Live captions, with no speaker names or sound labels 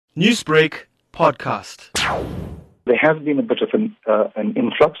Newsbreak Podcast. There has been a bit of an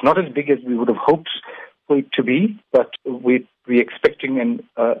influx, not as big as we would have hoped for it to be, but we're expecting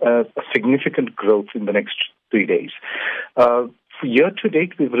a significant growth in the next 3 days. For year to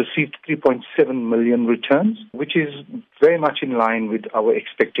date, we've received 3.7 million returns, which is very much in line with our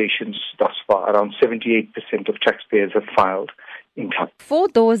expectations thus far. Around 78% of taxpayers have filed in time. For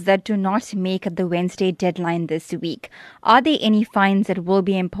those that do not make the Wednesday deadline this week, are there any fines that will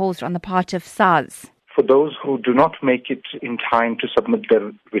be imposed on the part of SARS? For those who do not make it in time to submit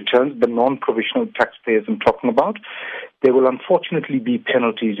their returns, the non-provisional taxpayers I'm talking about, there will unfortunately be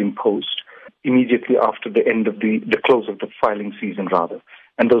penalties imposed immediately after the end of the close of the filing season, rather.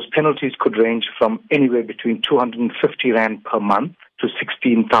 And those penalties could range from anywhere between 250 Rand per month to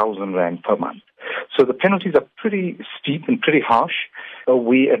 16,000 Rand per month. So the penalties are pretty steep and pretty harsh.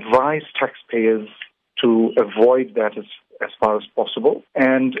 We advise taxpayers to avoid that as far as possible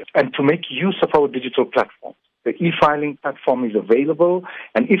and to make use of our digital platform. The e-filing platform is available,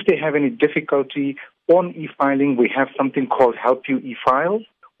 and if they have any difficulty on e-filing, we have something called Help You E-File,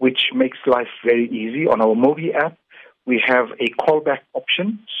 which makes life very easy. On our Mobi app, we have a callback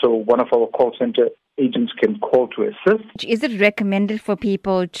option, so one of our call center agents can call to assist. Is it recommended for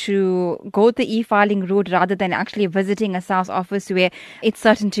people to go the e-filing route rather than actually visiting a SARS office where it's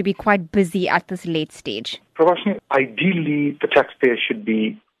certain to be quite busy at this late stage? Prabashini, ideally, the taxpayer should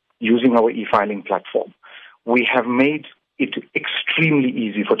be using our e-filing platform. We have made it extremely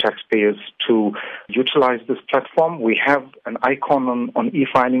easy for taxpayers to utilize this platform. We have an icon on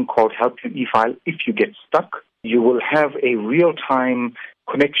e-filing called Help You E-File. If you get stuck, you will have a real-time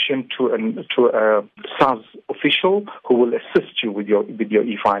connection to a SARS official who will assist you with your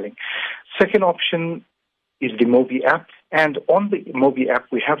e-filing. Second option is the Mobi app, and on the Mobi app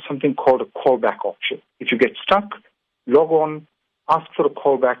we have something called a callback option. If you get stuck, log on, ask for a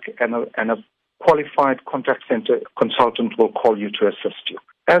callback, and a qualified contact center consultant will call you to assist you.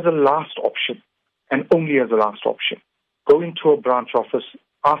 As a last option, and only as a last option, go into a branch office,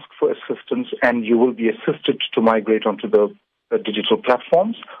 ask for assistance, and you will be assisted to migrate onto the digital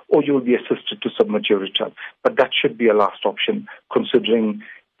platforms, or you will be assisted to submit your return. But that should be a last option, considering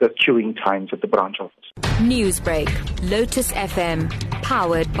the queuing times at the branch office. Newsbreak, Lotus FM,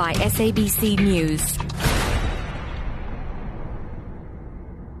 powered by SABC News.